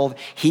had his whole,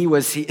 he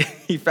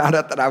found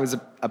out that I was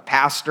a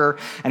pastor,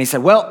 and he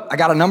said, well, I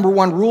got a number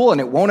one rule,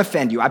 and it won't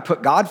offend you. I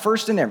put God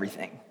first in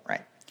everything, right?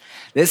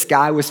 This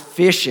guy was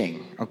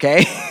fishing,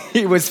 okay?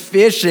 He was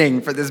fishing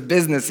for this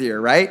business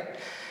here, right?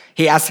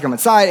 He asked to come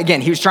inside.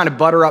 Again, he was trying to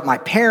butter up my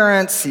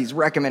parents. He's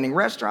recommending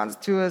restaurants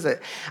to us.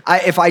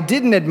 If I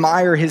didn't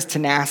admire his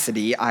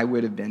tenacity, I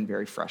would have been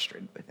very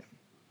frustrated with him.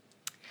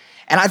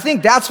 And I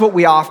think that's what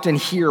we often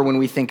hear when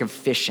we think of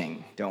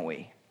fishing, don't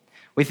we?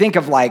 We think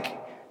of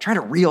like trying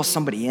to reel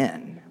somebody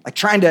in, like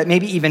trying to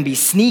maybe even be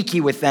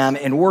sneaky with them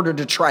in order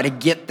to try to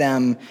get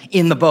them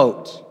in the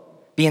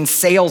boat, being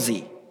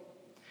salesy.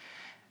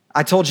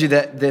 I told you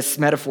that this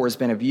metaphor has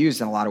been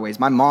abused in a lot of ways.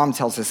 My mom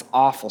tells this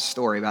awful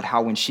story about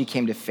how when she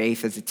came to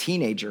faith as a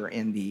teenager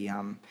in the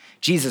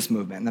Jesus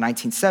movement in the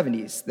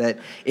 1970s, that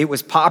it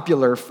was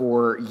popular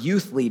for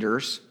youth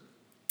leaders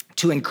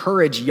to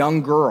encourage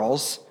young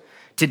girls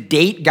to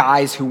date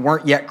guys who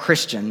weren't yet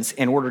Christians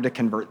in order to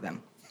convert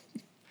them.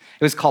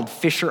 It was called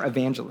fisher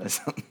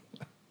evangelism,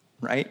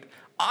 right?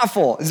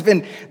 Awful. This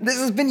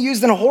has been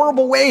used in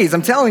horrible ways,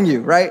 I'm telling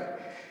you, right?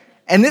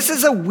 And this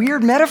is a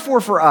weird metaphor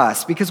for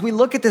us because we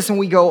look at this and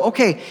we go,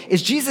 okay,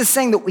 is Jesus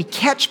saying that we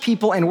catch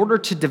people in order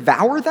to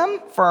devour them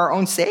for our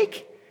own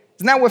sake?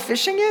 Isn't that what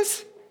fishing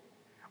is?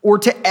 Or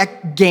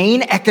to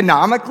gain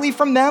economically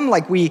from them,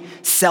 like we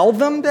sell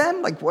them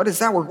then? Like what is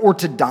that? Or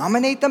to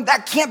dominate them?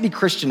 That can't be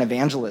Christian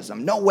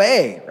evangelism. No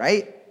way,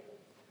 right?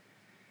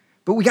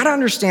 But we got to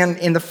understand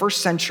in the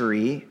first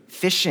century,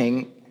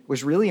 fishing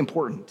was really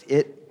important.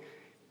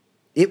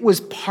 It was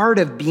part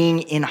of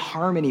being in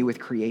harmony with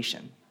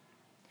creation.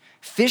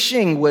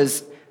 Fishing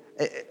was,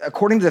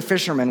 according to the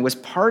fishermen, was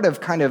part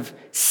of kind of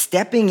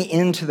stepping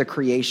into the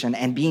creation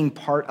and being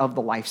part of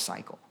the life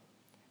cycle.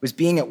 It was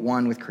being at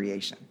one with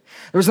creation.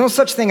 There was no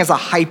such thing as a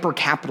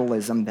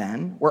hyper-capitalism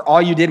then, where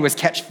all you did was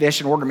catch fish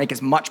in order to make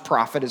as much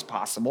profit as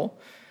possible.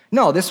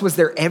 No, this was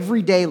their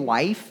everyday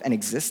life and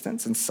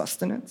existence and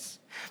sustenance.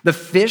 The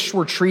fish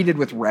were treated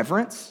with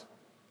reverence.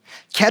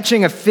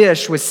 Catching a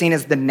fish was seen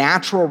as the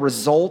natural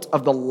result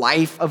of the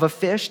life of a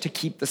fish to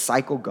keep the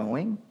cycle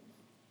going.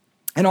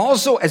 And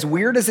also, as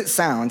weird as it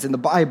sounds, in the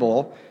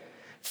Bible,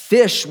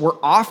 fish were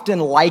often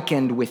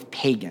likened with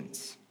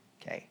pagans,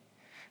 okay?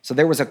 So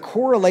there was a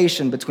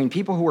correlation between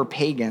people who were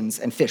pagans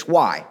and fish.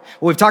 Why?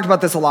 Well, we've talked about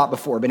this a lot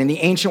before, but in the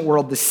ancient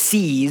world, the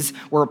seas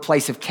were a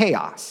place of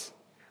chaos,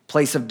 a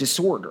place of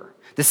disorder.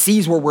 The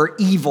seas were where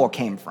evil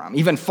came from.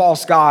 Even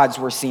false gods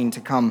were seen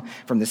to come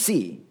from the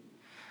sea.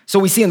 So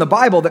we see in the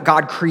Bible that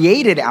God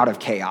created out of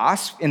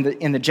chaos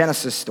in the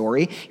Genesis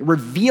story,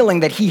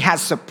 revealing that he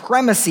has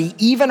supremacy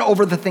even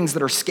over the things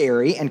that are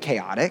scary and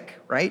chaotic,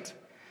 right?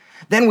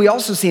 Then we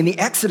also see in the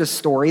Exodus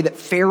story that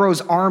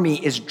Pharaoh's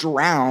army is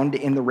drowned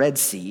in the Red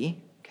Sea,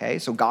 okay?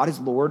 So God is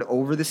Lord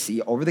over the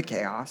sea, over the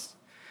chaos.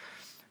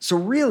 So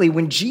really,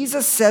 when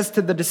Jesus says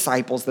to the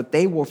disciples that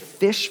they will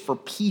fish for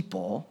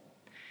people,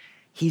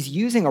 he's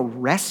using a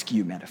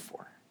rescue metaphor.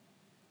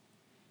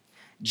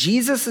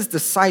 Jesus'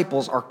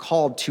 disciples are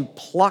called to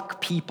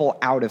pluck people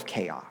out of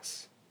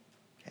chaos.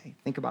 Okay,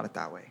 think about it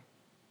that way.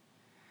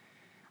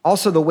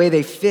 Also, the way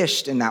they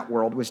fished in that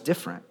world was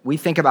different. We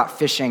think about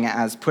fishing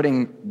as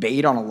putting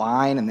bait on a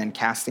line and then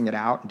casting it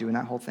out and doing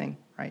that whole thing,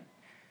 right?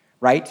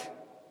 Right?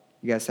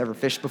 You guys ever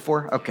fished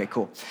before? Okay,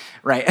 cool.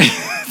 Right.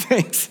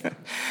 Thanks.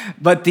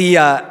 But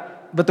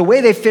the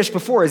way they fished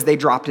before is they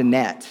dropped a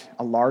net,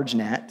 a large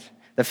net.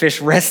 The fish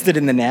rested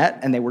in the net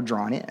and they were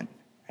drawn in.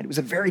 It was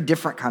a very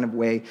different kind of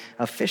way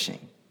of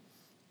fishing.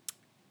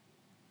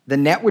 The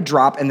net would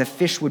drop and the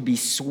fish would be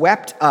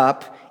swept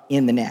up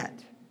in the net.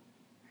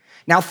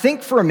 Now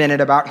think for a minute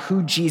about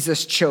who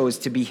Jesus chose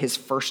to be his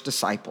first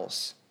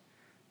disciples.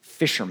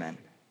 Fishermen.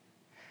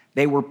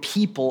 They were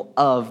people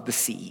of the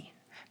sea,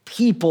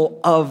 people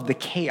of the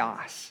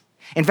chaos.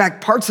 In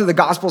fact, parts of the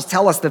Gospels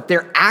tell us that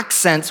their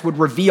accents would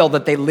reveal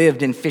that they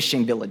lived in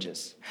fishing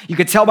villages. You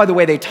could tell by the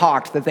way they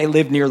talked that they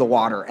lived near the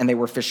water and they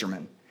were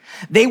fishermen.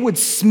 They would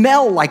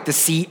smell like the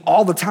sea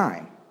all the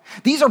time.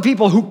 These are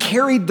people who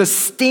carried the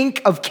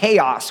stink of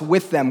chaos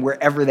with them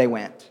wherever they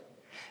went.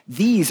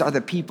 These are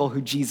the people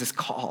who Jesus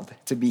called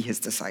to be his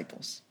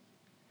disciples.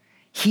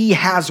 He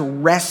has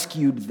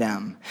rescued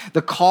them.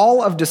 The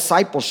call of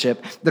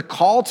discipleship, the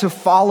call to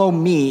follow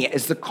me,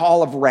 is the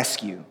call of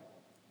rescue.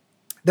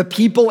 The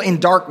people in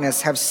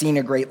darkness have seen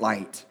a great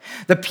light.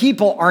 The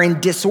people are in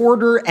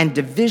disorder and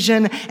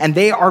division, and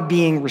they are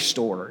being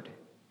restored.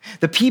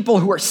 The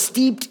people who are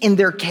steeped in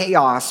their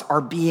chaos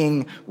are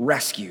being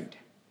rescued.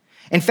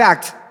 In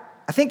fact,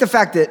 I think the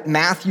fact that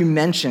Matthew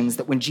mentions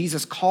that when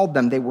Jesus called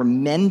them, they were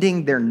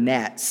mending their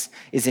nets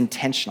is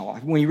intentional.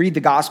 When you read the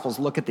Gospels,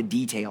 look at the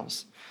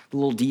details, the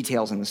little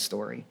details in the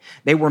story.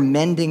 They were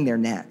mending their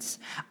nets.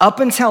 Up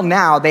until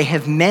now, they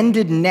have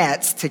mended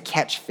nets to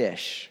catch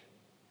fish.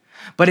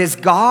 But as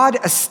God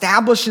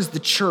establishes the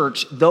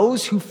church,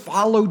 those who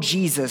follow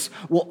Jesus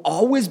will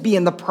always be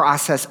in the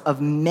process of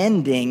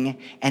mending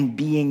and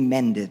being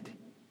mended,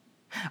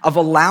 of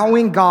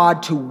allowing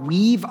God to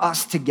weave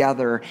us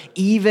together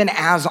even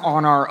as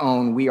on our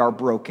own we are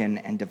broken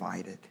and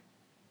divided.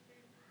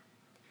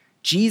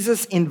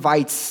 Jesus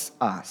invites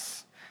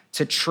us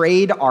to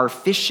trade our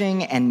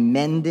fishing and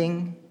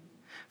mending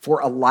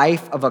for a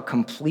life of a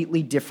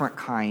completely different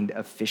kind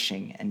of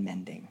fishing and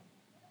mending.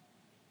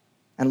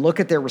 And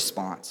look at their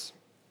response.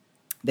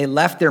 They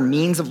left their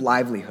means of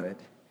livelihood.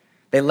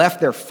 They left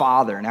their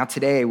father. Now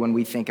today, when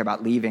we think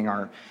about leaving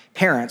our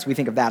parents, we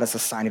think of that as a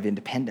sign of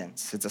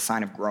independence. It's a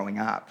sign of growing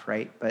up,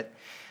 right? But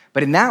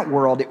in that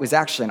world, it was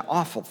actually an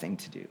awful thing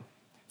to do.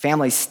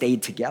 Families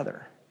stayed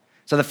together.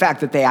 So the fact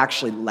that they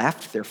actually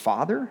left their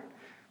father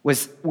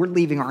was, we're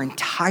leaving our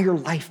entire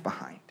life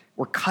behind.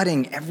 We're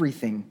cutting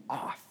everything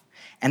off.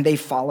 And they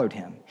followed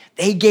him.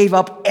 They gave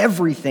up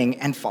everything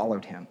and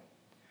followed him.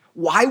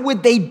 Why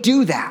would they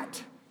do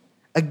that?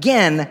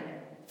 Again,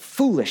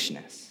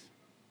 foolishness.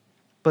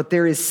 But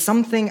there is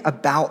something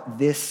about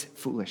this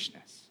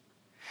foolishness.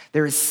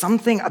 There is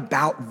something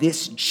about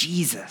this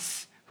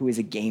Jesus who is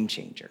a game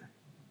changer.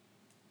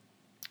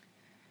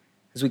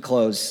 As we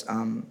close,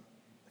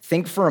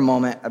 think for a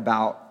moment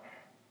about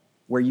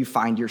where you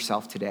find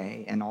yourself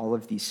today in all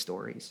of these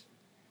stories.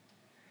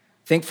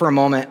 Think for a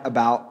moment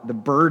about the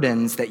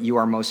burdens that you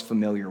are most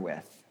familiar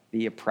with,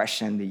 the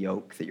oppression, the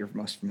yoke that you're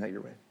most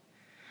familiar with.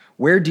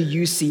 Where do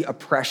you see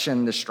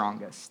oppression the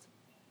strongest?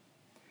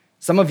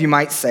 Some of you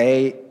might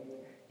say,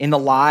 in the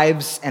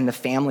lives and the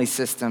family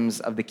systems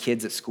of the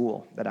kids at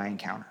school that I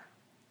encounter.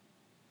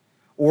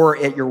 Or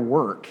at your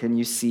work, and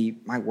you see,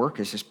 my work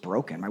is just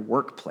broken. My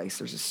workplace,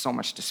 there's just so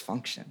much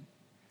dysfunction.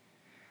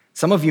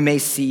 Some of you may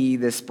see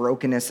this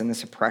brokenness and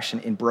this oppression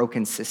in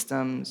broken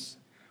systems,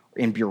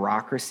 in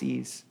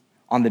bureaucracies,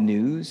 on the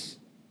news.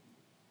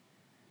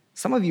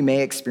 Some of you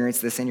may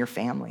experience this in your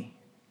family.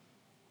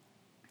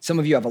 Some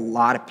of you have a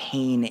lot of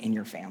pain in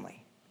your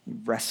family. You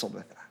wrestled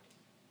with that.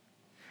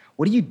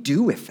 What do you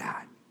do with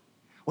that?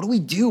 What do we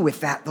do with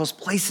that? Those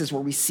places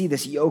where we see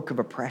this yoke of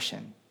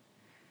oppression?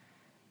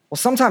 Well,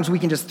 sometimes we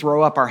can just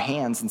throw up our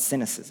hands in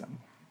cynicism.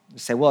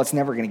 Just say, well, it's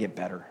never going to get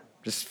better.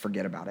 Just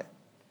forget about it.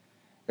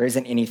 There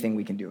isn't anything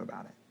we can do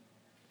about it.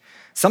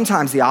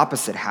 Sometimes the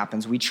opposite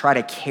happens. We try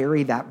to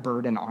carry that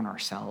burden on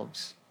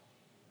ourselves.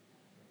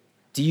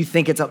 Do you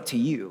think it's up to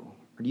you?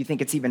 Or do you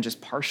think it's even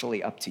just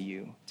partially up to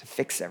you to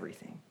fix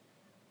everything?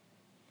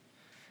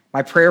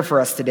 My prayer for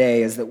us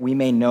today is that we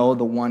may know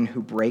the one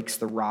who breaks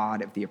the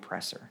rod of the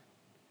oppressor,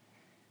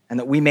 and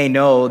that we may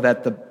know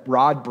that the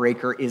rod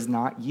breaker is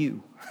not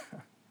you.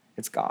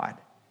 It's God.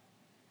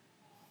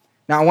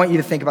 Now, I want you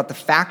to think about the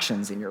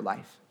factions in your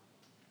life,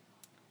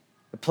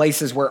 the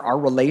places where our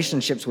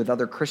relationships with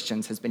other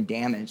Christians has been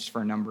damaged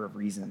for a number of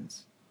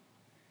reasons.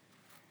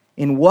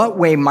 In what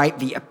way might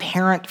the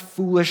apparent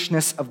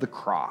foolishness of the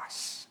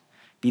cross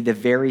be the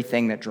very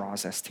thing that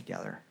draws us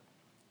together?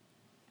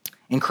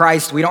 In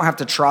Christ, we don't have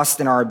to trust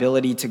in our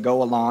ability to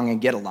go along and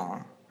get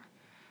along,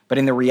 but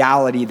in the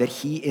reality that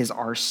he is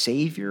our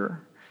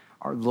Savior,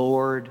 our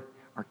Lord,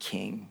 our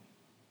King.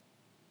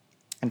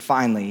 And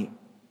finally,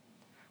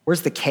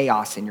 where's the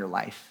chaos in your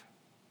life?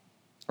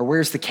 Or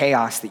where's the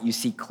chaos that you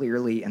see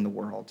clearly in the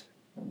world?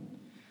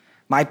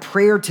 My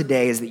prayer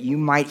today is that you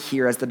might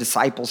hear, as the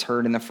disciples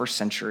heard in the first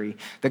century,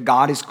 that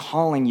God is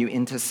calling you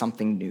into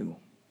something new.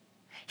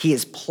 He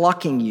is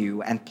plucking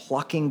you and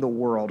plucking the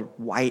world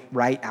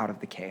right out of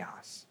the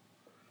chaos.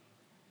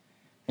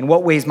 In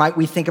what ways might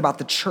we think about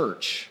the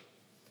church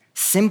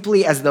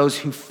simply as those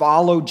who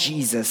follow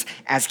Jesus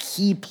as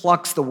he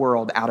plucks the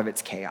world out of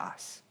its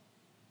chaos?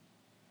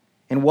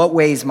 In what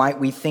ways might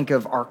we think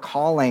of our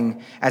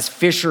calling as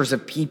fishers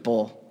of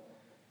people,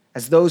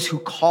 as those who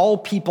call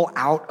people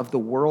out of the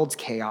world's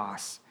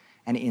chaos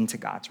and into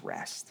God's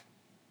rest?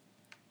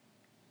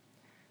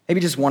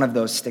 Maybe just one of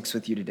those sticks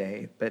with you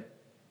today, but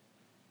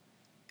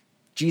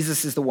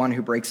Jesus is the one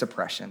who breaks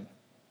oppression.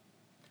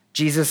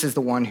 Jesus is the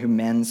one who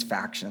mends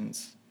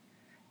factions.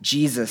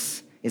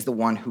 Jesus is the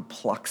one who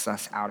plucks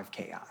us out of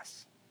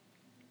chaos.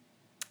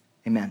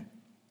 Amen.